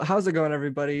How's it going,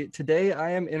 everybody? Today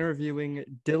I am interviewing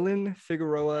Dylan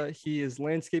Figueroa. He is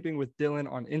landscaping with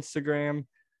Dylan on Instagram.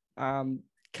 Um,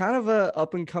 Kind of a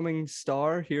up and coming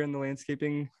star here in the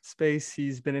landscaping space.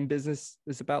 He's been in business.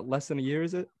 It's about less than a year,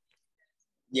 is it?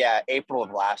 Yeah, April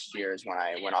of last year is when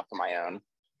I went off on my own.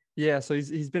 Yeah, so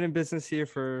he's been in business here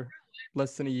for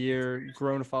less than a year,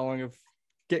 grown a following of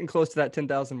getting close to that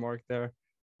 10,000 mark there.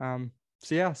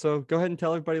 So go ahead and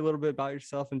tell everybody a little bit about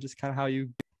yourself and just kind of how you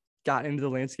got into the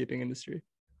landscaping industry.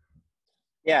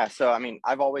 Yeah, so I mean,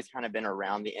 I've always kind of been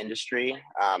around the industry.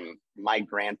 My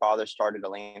grandfather started a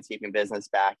landscaping business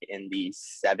back in the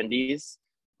 70s,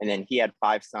 and then he had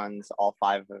five sons. All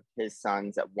five of his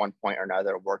sons at one point or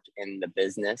another worked in the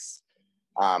business.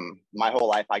 My whole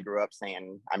life, I grew up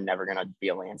saying, I'm never going to be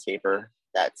a landscaper.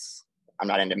 I'm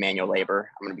not into manual labor.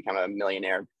 I'm going to become a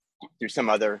millionaire through some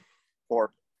other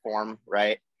form,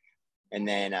 right? And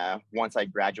then once I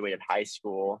graduated high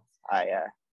school, I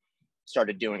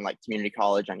started doing like community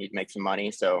college. I need to make some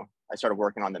money. So I started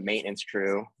working on the maintenance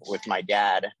crew with my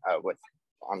dad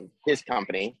on his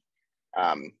company.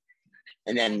 And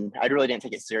then I really didn't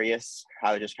take it serious.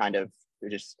 I was just it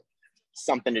was just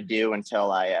something to do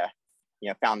until I,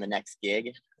 found the next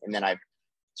gig. And then I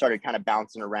started kind of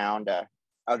bouncing around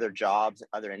other jobs,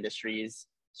 other industries,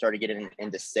 started getting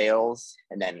into sales.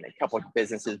 And then a couple of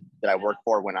businesses that I worked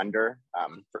for went under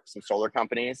for some solar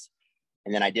companies.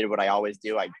 And then I did what I always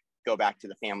do. I go back to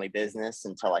the family business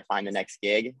until I find the next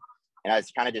gig. And I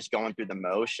was kind of just going through the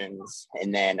motions.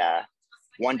 And then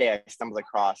one day I stumbled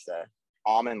across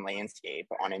Almond Landscape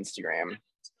on Instagram.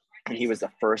 And he was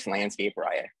the first landscaper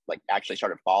I actually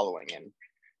started following. And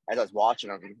as I was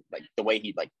watching him, like the way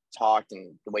he talked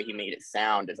and the way he made it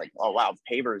sound is like, oh wow,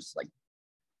 pavers, like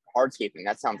hardscaping.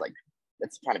 That's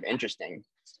kind of interesting.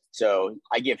 So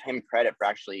I give him credit for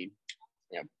actually,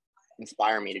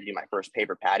 inspiring me to do my first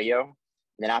paper patio. And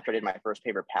then after I did my first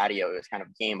paper patio, it was kind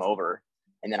of game over.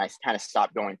 And then I kind of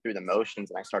stopped going through the motions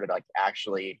and I started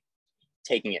actually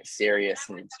taking it serious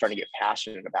and starting to get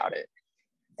passionate about it.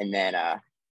 And then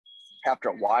after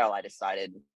a while, I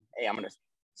decided, hey, I'm going to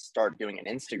start doing an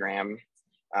Instagram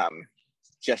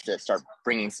just to start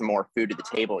bringing some more food to the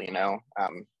table.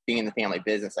 Being in the family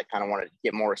business, I kind of wanted to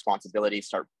get more responsibility,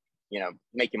 start,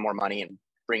 making more money and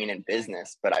bringing in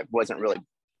business, but I wasn't really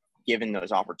given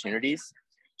those opportunities.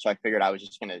 So I figured I was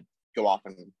just going to go off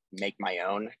and make my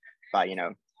own by,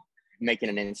 making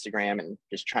an Instagram and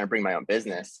just trying to bring my own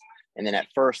business. And then at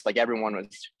first, everyone was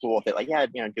cool with it. Like, yeah,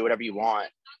 do whatever you want.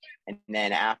 And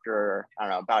then after, I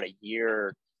don't know, about a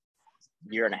year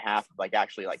and a half,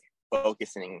 actually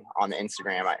focusing on the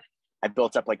Instagram, I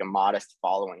built up a modest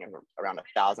following of around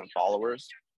 1,000 followers.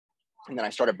 And then I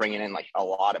started bringing in a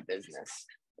lot of business,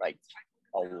 a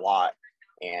lot.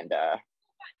 And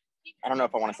I don't know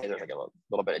if I want to say there's a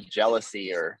little bit of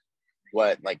jealousy or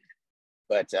what,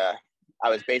 but I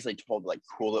was basically told to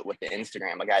cool it with the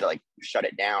Instagram. I had to shut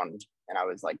it down. And I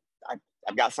was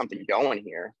I've got something going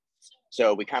here.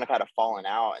 So we kind of had a falling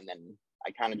out, and then I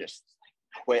kind of just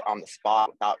quit on the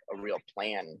spot without a real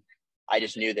plan. I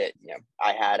just knew that,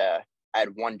 I had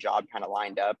one job kind of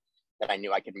lined up that I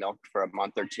knew I could milk for a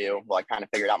month or two. Well, I kind of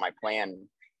figured out my plan.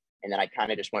 And then I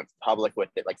kind of just went public with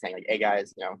it, saying hey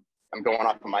guys, I'm going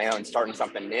off on my own, starting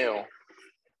something new.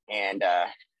 And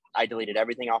I deleted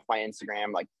everything off my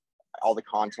Instagram, all the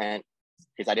content,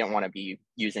 because I didn't want to be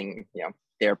using,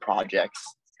 their projects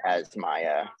as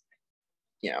my,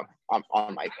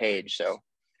 on my page. So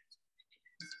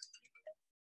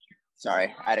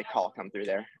sorry, I had a call come through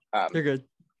there. You're good.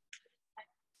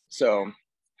 So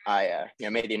I,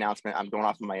 made the announcement, I'm going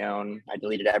off on my own. I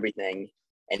deleted everything.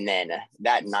 And then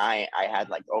that night I had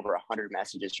over 100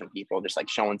 messages from people just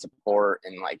showing support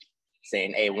and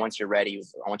saying, hey, once you're ready,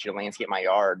 I want you to landscape my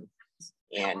yard.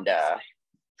 And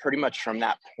pretty much from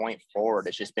that point forward,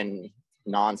 it's just been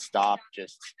nonstop,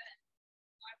 just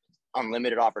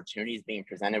unlimited opportunities being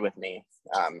presented with me.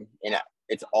 And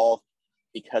it's all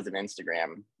because of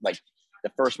Instagram.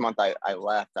 The first month I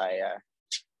left, I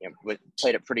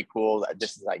played it pretty cool.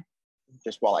 Just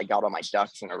while I got all my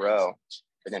ducks in a row.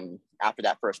 But then after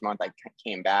that first month, I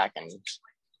came back and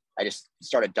I just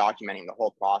started documenting the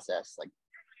whole process.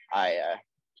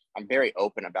 I'm very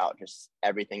open about just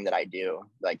everything that I do.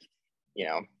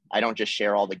 I don't just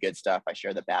share all the good stuff. I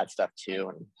share the bad stuff too.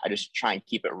 And I just try and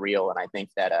keep it real. And I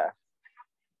think that,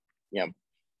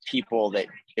 people that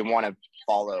they want to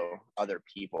follow other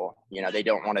people, they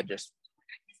don't want to just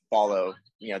follow,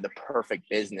 the perfect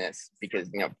business,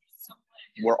 because,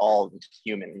 we're all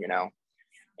human,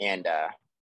 and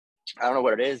I don't know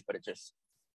what it is, but it's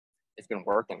been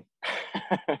working.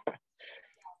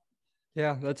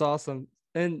 Yeah, that's awesome.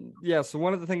 And yeah, so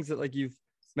one of the things that you've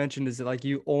mentioned is that like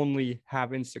you only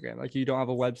have Instagram, like you don't have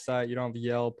a website, you don't have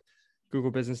Yelp,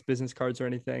 Google business cards or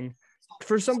anything.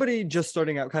 For somebody just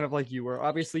starting out, kind of like you were,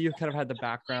 obviously you kind of had the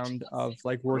background of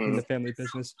like working the family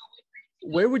business.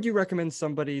 Where would you recommend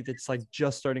somebody that's like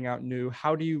just starting out new?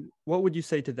 What would you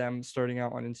say to them starting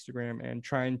out on Instagram and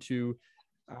trying to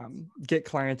get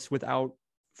clients without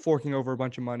forking over a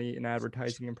bunch of money in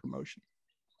advertising and promotion?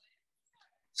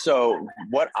 So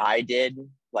what I did,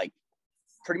 like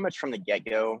pretty much from the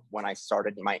get-go, when I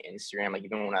started my Instagram, like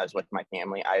even when I was with my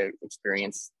family, I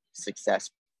experienced success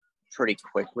pretty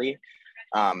quickly.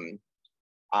 I,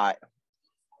 have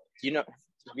you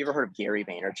ever heard of Gary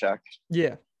Vaynerchuk?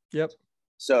 Yeah. Yep.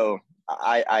 So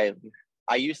I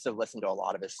used to listen to a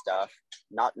lot of his stuff,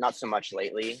 not so much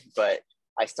lately, but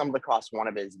I stumbled across one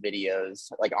of his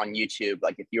videos like on YouTube.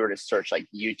 Like if you were to search like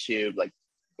YouTube, like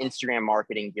Instagram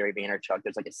marketing, Gary Vaynerchuk,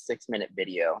 there's like a 6-minute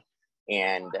video.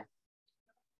 And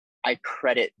I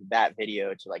credit that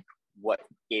video to like what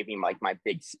gave me like my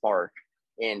big spark.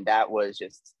 And that was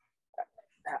just,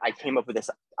 I came up with this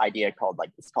idea called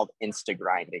it's called Insta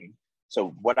grinding.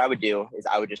 So what I would do is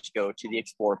I would just go to the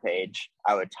explore page.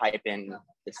 I would type in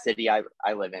the city I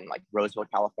live in, like Roseville,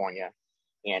 California.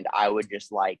 And I would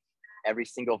just like every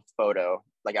single photo,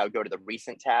 like I would go to the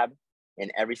recent tab,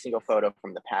 and every single photo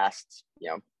from the past,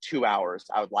 2 hours,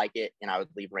 I would like it and I would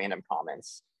leave random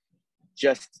comments.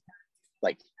 Just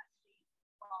like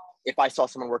if I saw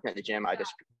someone working at the gym, I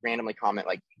just randomly comment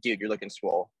like, dude, you're looking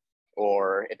swole.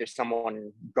 Or if there's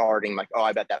someone guarding, like, oh,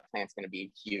 I bet that plant's going to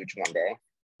be huge one day,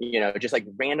 just like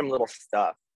random little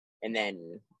stuff. And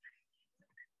then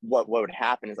what would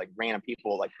happen is like random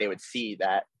people, like they would see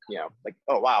that, like,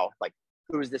 oh, wow, like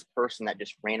who is this person that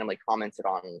just randomly commented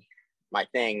on my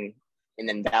thing? And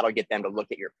then that'll get them to look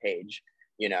at your page,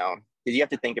 because you have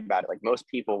to think about it. Like most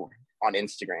people on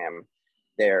Instagram,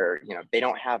 they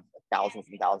don't have thousands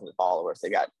and thousands of followers. They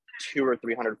got 200 or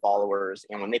 300 followers.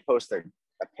 And when they post a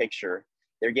picture,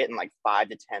 they're getting like 5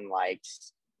 to 10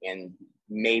 likes and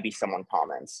maybe someone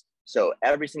comments. So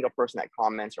every single person that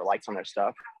comments or likes on their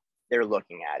stuff, they're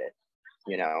looking at it,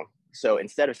 So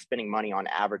instead of spending money on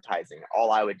advertising,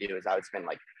 all I would do is I would spend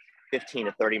like 15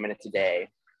 to 30 minutes a day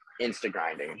Insta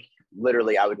grinding.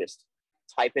 Literally, I would just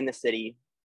type in the city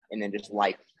and then just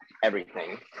like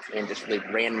everything and just leave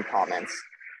random comments.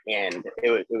 And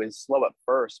it was slow at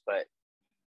first, but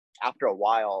after a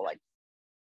while, like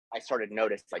I started to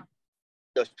notice like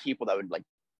those people that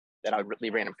I would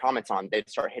leave random comments on, they'd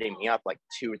start hitting me up like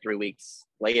 2 or 3 weeks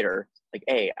later, like,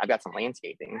 hey, I've got some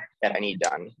landscaping that I need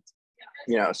done.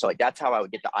 So like that's how I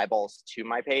would get the eyeballs to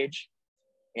my page.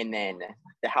 And then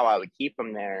how I would keep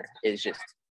them there is just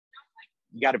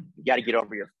you gotta get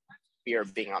over your fear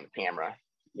of being on the camera.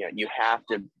 You have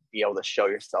to be able to show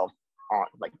yourself on,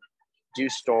 like, do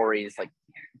stories, like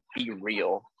be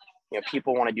real.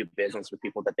 People want to do business with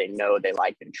people that they know, they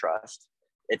like, and trust.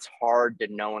 It's hard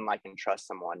to know and like and trust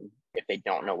someone if they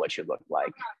don't know what you look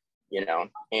like,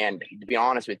 and to be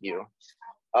honest with you,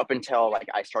 up until like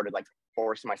I started like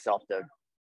forcing myself to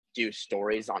do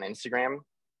stories on Instagram,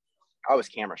 I was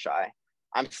camera shy.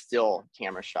 I'm still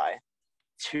camera shy.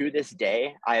 To this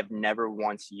day, I have never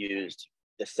once used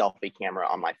the selfie camera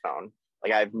on my phone.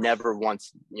 Like I've never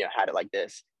once, had it like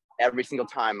this. Every single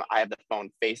time I have the phone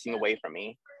facing away from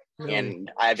me. Really?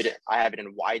 And I have it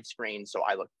in widescreen, so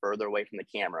I look further away from the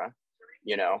camera,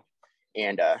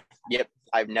 and yep,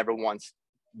 I've never once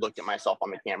looked at myself on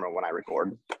the camera when I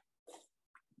record.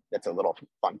 That's a little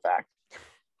fun fact,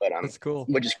 but that's cool.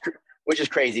 Which is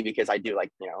crazy because I do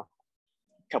like, a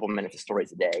couple minutes of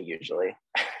stories a day usually.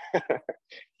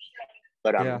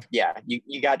 But yeah,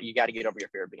 you got to get over your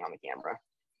fear of being on the camera.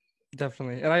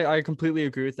 Definitely. And I completely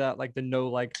agree with that. Like the no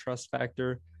like trust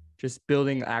factor, just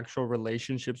building actual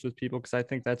relationships with people. Cause I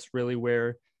think that's really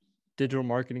where digital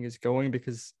marketing is going,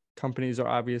 because companies are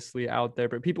obviously out there,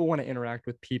 but people want to interact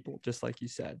with people, just like you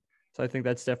said. So I think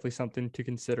that's definitely something to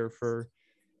consider for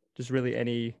just really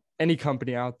any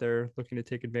company out there looking to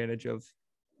take advantage of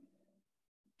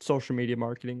social media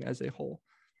marketing as a whole.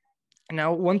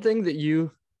 Now, one thing that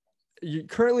you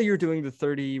currently you're doing the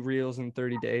 30 reels in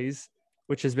 30 days,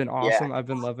 which has been awesome. Yeah. I've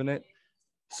been loving it.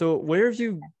 So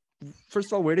first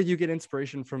of all, where did you get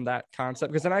inspiration from that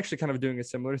concept? Because I'm actually kind of doing a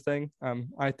similar thing.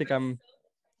 I think I'm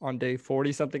on day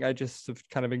 40 something. I just have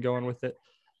kind of been going with it.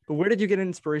 But where did you get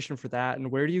inspiration for that?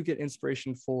 And where do you get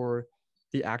inspiration for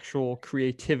the actual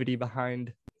creativity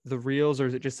behind the reels? Or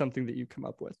is it just something that you come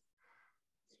up with?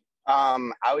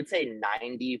 I would say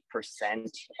 90%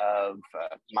 of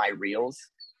my reels,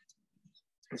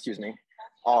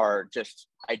 are just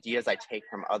ideas I take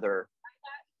from other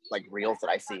like reels that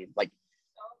I see. Like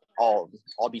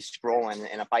I'll be scrolling,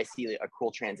 and if I see a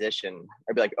cool transition,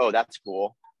 I'd be like, oh, that's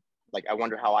cool. Like, I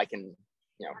wonder how I can,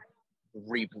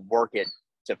 rework it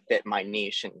to fit my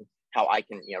niche and how I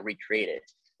can, recreate it,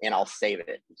 and I'll save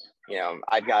it.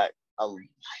 I've got a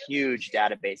huge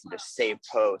database of just saved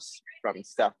posts from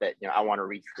stuff that, I want to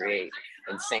recreate,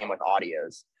 and same with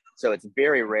audios. So it's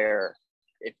very rare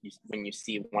when you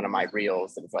see one of my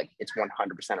reels that it's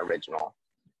 100% original.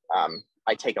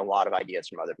 I take a lot of ideas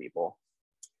from other people.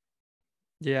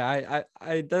 Yeah,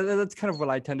 that's kind of what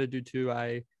I tend to do too.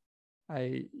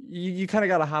 You kind of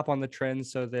got to hop on the trend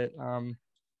so that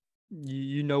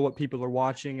you know what people are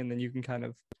watching, and then you can kind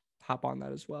of hop on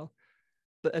that as well.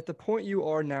 But at the point you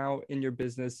are now in your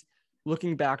business,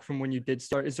 looking back from when you did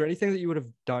start, is there anything that you would have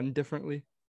done differently?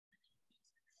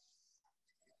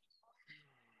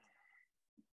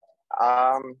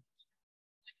 I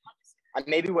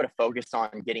maybe would have focused on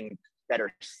getting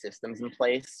better systems in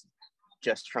place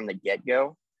just from the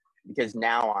get-go, because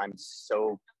now I'm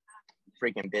so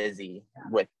freaking busy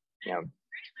with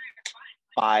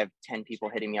 5-10 people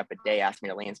hitting me up a day asking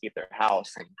me to landscape their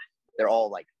house, and they're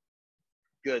all like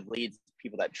good leads,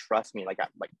 people that trust me, like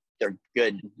they're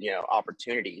good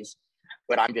opportunities,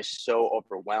 but I'm just so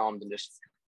overwhelmed and just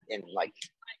in like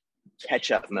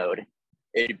catch-up mode.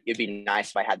 It'd be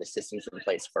nice if I had the systems in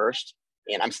place first,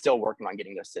 and I'm still working on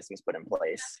getting those systems put in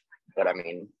place. But I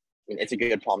mean it's a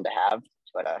good problem to have,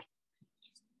 but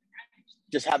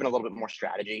just having a little bit more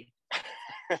strategy,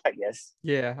 I guess.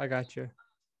 Yeah, I got you.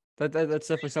 That's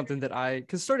definitely something that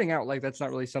because starting out, like, that's not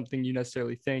really something you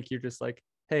necessarily think. You're just like,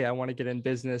 hey, I want to get in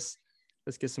business.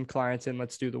 Let's get some clients in.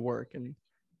 Let's do the work. And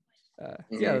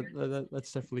yeah,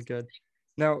 that's definitely good.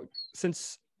 Now,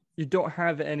 since you don't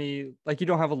have you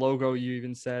don't have a logo, you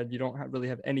even said you don't really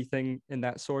have anything in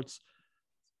that sorts.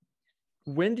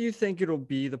 When do you think it'll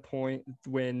be the point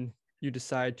when you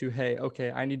decide to, hey,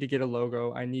 okay, I need to get a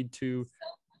logo. I need to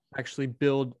actually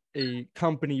build a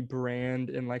company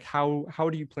brand, and like how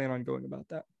do you plan on going about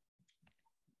that?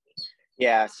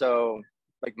 Yeah, so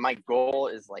like my goal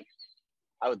is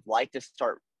I would like to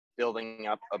start building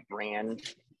up a brand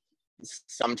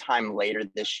sometime later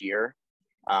this year.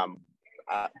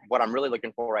 What I'm really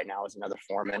looking for right now is another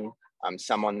foreman,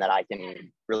 someone that I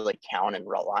can really count and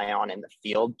rely on in the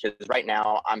field, because right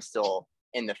now I'm still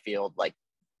in the field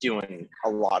doing a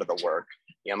lot of the work.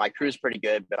 My crew's pretty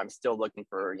good, but I'm still looking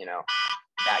for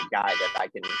that guy that I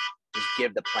can just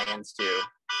give the plans to.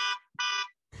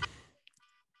 Sorry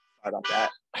about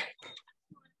that.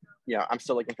 I'm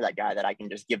still looking for that guy that I can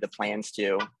just give the plans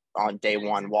to on day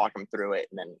one, walk them through it,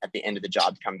 and then at the end of the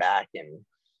job, come back and,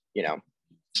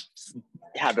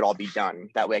 have it all be done.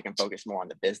 That way I can focus more on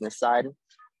the business side.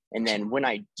 And then when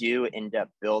I do end up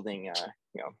building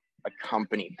a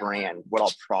company brand, what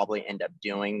I'll probably end up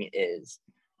doing is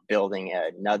building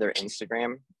another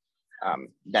Instagram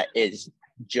that is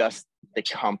just the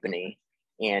company.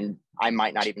 And I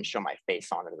might not even show my face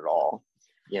on it at all.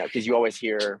 Because you always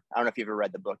hear, I don't know if you've ever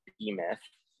read the book, The E-Myth.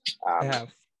 I have.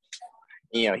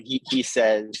 He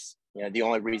says, the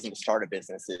only reason to start a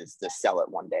business is to sell it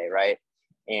one day, right?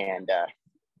 And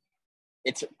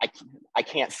I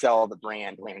can't sell the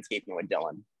brand Landscaping with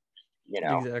Dylan,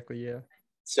 Exactly, yeah.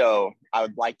 So I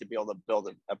would like to be able to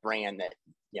build a brand that,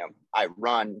 I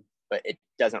run, but it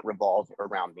doesn't revolve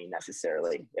around me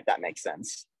necessarily, if that makes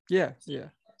sense. Yeah.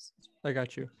 I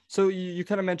got you. So you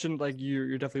kind of mentioned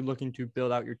you're definitely looking to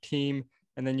build out your team,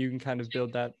 and then you can kind of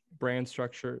build that brand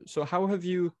structure. So how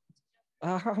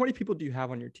many people do you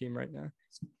have on your team right now?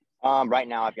 Right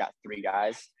now I've got 3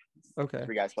 guys. Okay.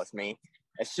 3 guys plus me.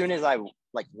 As soon as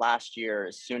last year,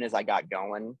 as soon as I got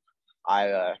going,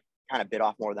 I kind of bit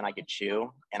off more than I could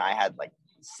chew, and I had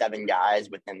 7 guys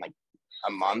within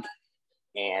a month.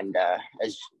 And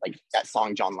as that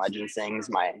song John Legend sings,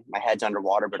 my head's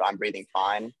underwater, but I'm breathing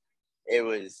fine. It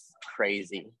was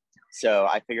crazy. So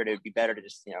I figured it would be better to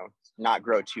just, not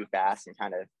grow too fast and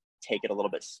kind of take it a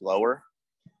little bit slower.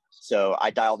 So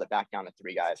I dialed it back down to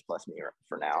 3 guys plus me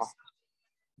for now.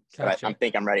 Gotcha. So I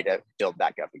think I'm ready to build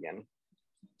back up again.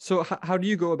 So how do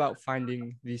you go about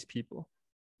finding these people?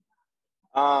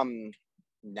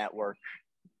 Network,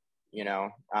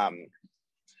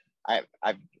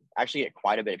 I've actually get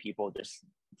quite a bit of people just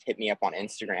hit me up on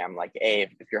Instagram, hey,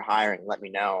 if you're hiring, let me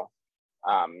know.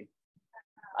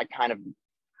 I kind of,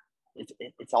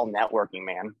 it's all networking,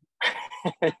 man.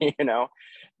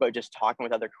 But just talking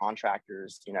with other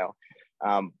contractors,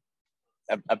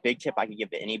 a big tip I could give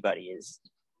to anybody is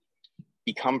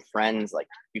become friends,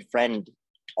 befriend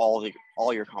all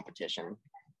your competition,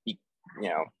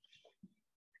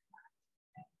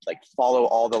 follow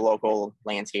all the local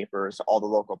landscapers, all the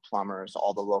local plumbers,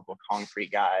 all the local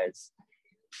concrete guys,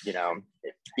 you know,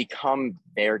 become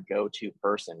their go-to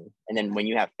person. And then when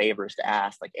you have favors to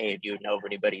ask, like, hey, do you know of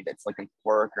anybody that's looking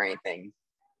for work or anything,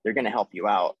 they're going to help you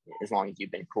out as long as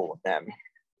you've been cool with them.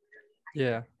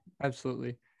 Yeah,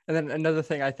 absolutely. And then another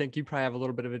thing I think you probably have a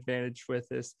little bit of advantage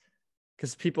with is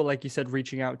because people, like you said,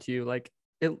 reaching out to you, like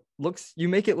you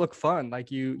make it look fun.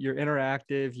 Like you're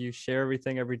interactive, you share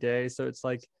everything every day. So it's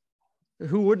like,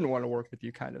 who wouldn't want to work with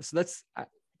you kind of? So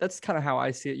that's kind of how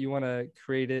I see it. You want to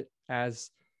create it as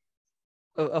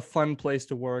a fun place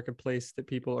to work, a place that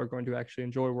people are going to actually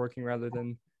enjoy working rather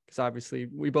than, because obviously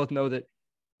we both know that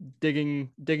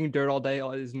digging dirt all day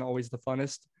isn't always the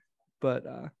funnest, but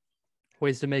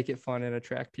ways to make it fun and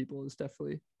attract people is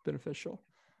definitely beneficial.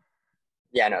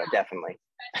 Yeah, no, definitely.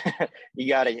 you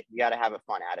gotta have a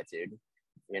fun attitude.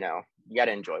 You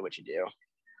gotta enjoy what you do.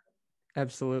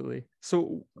 Absolutely.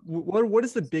 So what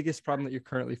is the biggest problem that you're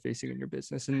currently facing in your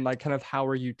business, and like kind of how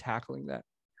are you tackling that?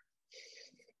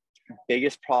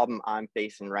 Biggest problem I'm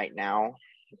facing right now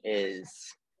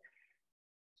is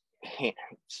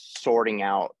sorting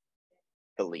out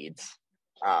the leads.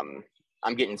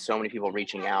 I'm getting so many people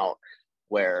reaching out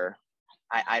where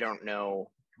I don't know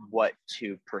what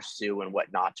to pursue and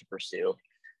what not to pursue.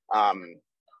 I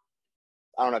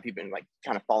don't know if you've been like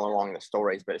kind of following along the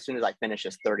stories, but as soon as I finish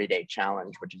this 30-day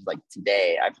challenge, which is like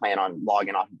today, I plan on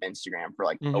logging off of Instagram for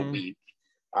like a week.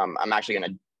 I'm actually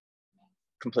going to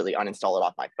completely uninstall it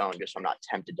off my phone just so I'm not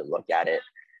tempted to look at it.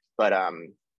 But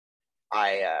I'm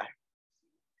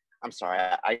sorry,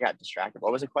 I got distracted.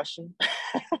 What was the question?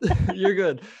 You're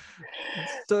good.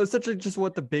 So essentially just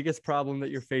what the biggest problem that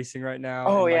you're facing right now.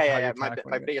 Oh, and like yeah, how yeah. you're My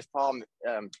tackling it. biggest problem,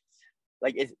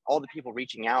 like, is all the people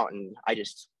reaching out, and I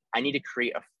need to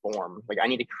create a form. Like, I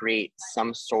need to create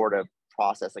some sort of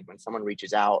process. Like, when someone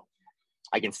reaches out,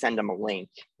 I can send them a link.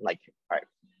 Like, all right,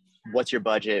 what's your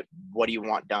budget? What do you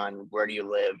want done? Where do you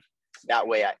live? That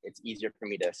way, it's easier for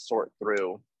me to sort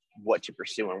through what to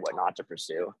pursue and what not to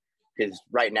pursue. Because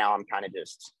right now, I'm kind of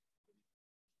just,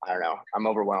 I don't know, I'm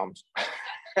overwhelmed.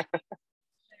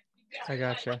 I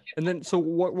gotcha. And then, so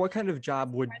what kind of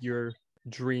job would your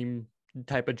dream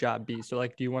type of job be? So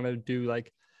like, do you want to do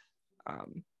like,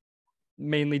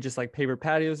 mainly just like paver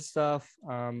patios and stuff?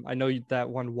 I know that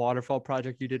one waterfall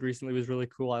project you did recently was really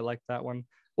cool. I like that one.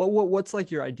 What's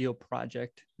like your ideal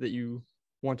project that you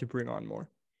want to bring on more?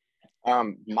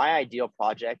 My ideal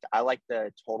project, I like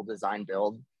the total design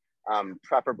build,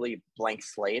 preferably blank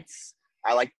slates.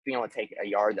 I like being able to take a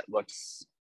yard that looks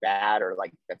bad or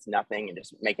like that's nothing and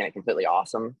just making it completely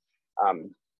awesome.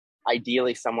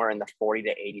 Ideally somewhere in the $40,000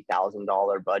 to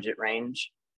 $80,000 budget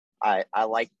range. I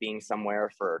like being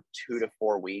somewhere for 2 to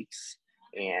 4 weeks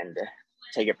and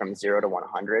take it from 0 to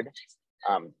 100.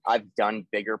 I've done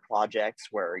bigger projects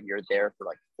where you're there for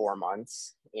like 4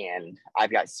 months, and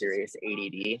I've got serious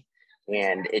ADD,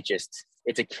 and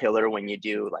it's a killer when you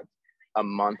do like a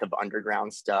month of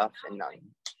underground stuff and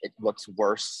it looks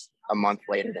worse a month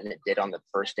later than it did on the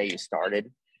first day you started.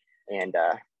 And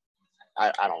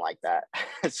I don't like that.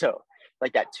 So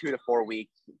like that 2 to 4 week,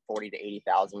 $40,000 to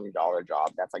 $80,000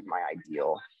 job, that's like my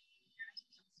ideal.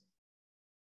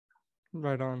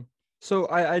 Right on. So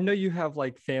I know you have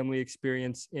like family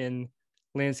experience in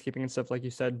landscaping and stuff, like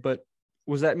you said, but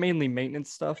was that mainly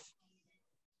maintenance stuff?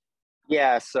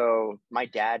 Yeah. So my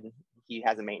dad, he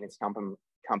has a maintenance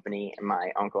company, and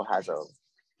my uncle has a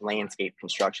landscape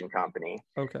construction company.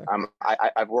 Okay.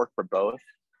 I've worked for both.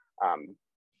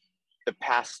 The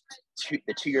past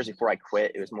the 2 years before I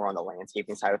quit, it was more on the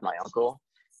landscaping side with my uncle,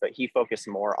 but he focused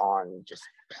more on just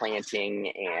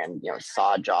planting and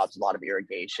sod jobs, a lot of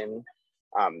irrigation.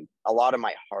 A lot of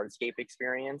my hardscape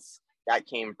experience that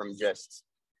came from just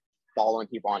following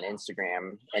people on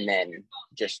Instagram and then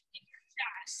just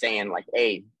saying like,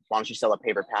 hey, why don't you sell a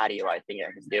paper patio? I think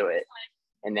I can do it.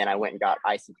 And then I went and got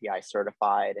ICPI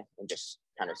certified and just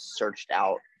kind of searched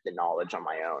out the knowledge on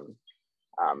my own.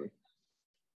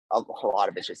 A lot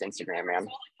of it's just Instagram, man.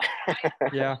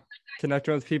 Yeah.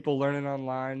 Connecting with people, learning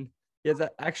online. Yeah,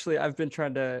 that actually I've been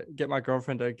trying to get my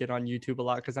girlfriend to get on YouTube a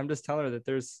lot because I'm just telling her that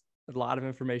there's a lot of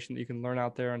information that you can learn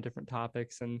out there on different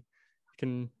topics and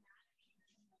can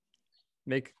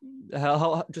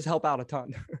just help out a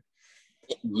ton.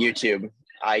 YouTube.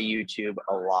 I YouTube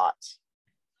a lot.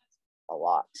 A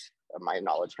lot of my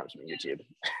knowledge comes from YouTube.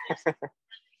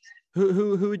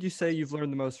 Who would you say you've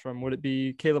learned the most from? Would it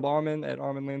be Caleb Alman at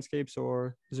Alman Landscapes,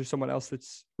 or is there someone else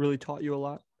that's really taught you a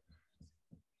lot?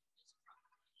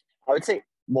 I would say,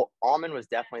 well, Alman was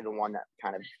definitely the one that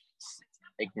kind of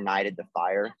ignited the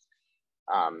fire.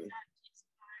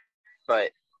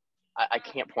 But I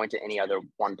can't point to any other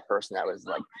one person that was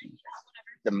like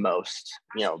the most,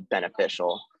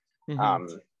 beneficial.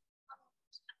 Mm-hmm.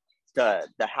 the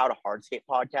How to Hardscape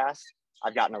podcast.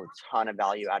 I've gotten a ton of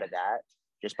value out of that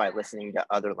just by listening to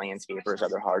other landscapers,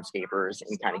 other hardscapers,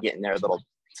 and kind of getting their little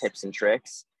tips and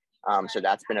tricks. So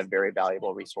that's been a very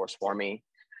valuable resource for me.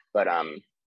 But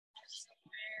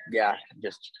yeah,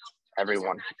 just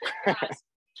everyone.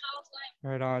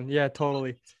 Right on. Yeah,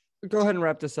 totally. Go ahead and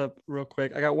wrap this up real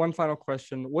quick. I got one final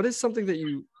question. What is something that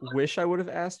you wish I would have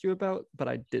asked you about, but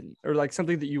I didn't? Or like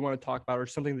something that you want to talk about, or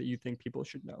something that you think people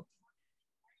should know?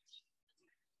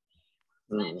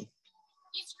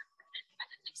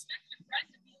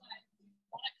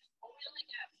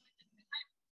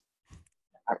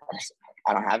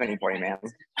 I don't have any for you, man.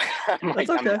 That's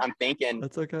okay. I'm thinking.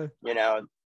 That's okay. You know,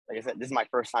 like I said, this is my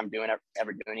first time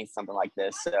ever doing something like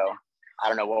this, so I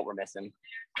don't know what we're missing.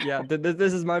 Yeah,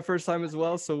 this is my first time as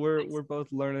well, so we're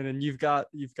both learning, and you've got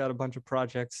a bunch of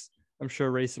projects, I'm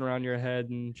sure, racing around your head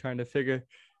and trying to figure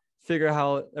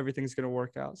how everything's going to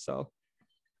work out. So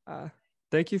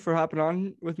thank you for hopping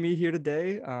on with me here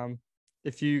today.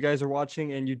 If you guys are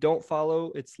watching and you don't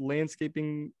follow, it's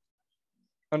landscaping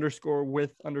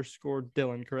 _with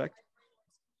 _Dylan, correct?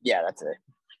 Yeah, that's it.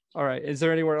 All right. Is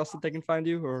there anywhere else that they can find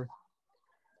you, or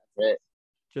that's it?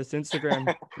 Just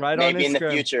Instagram? Right. Maybe on Instagram. In the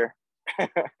future.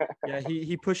 Yeah,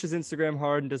 he pushes Instagram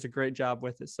hard and does a great job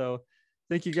with it. So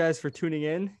thank you guys for tuning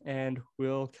in, and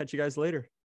we'll catch you guys later.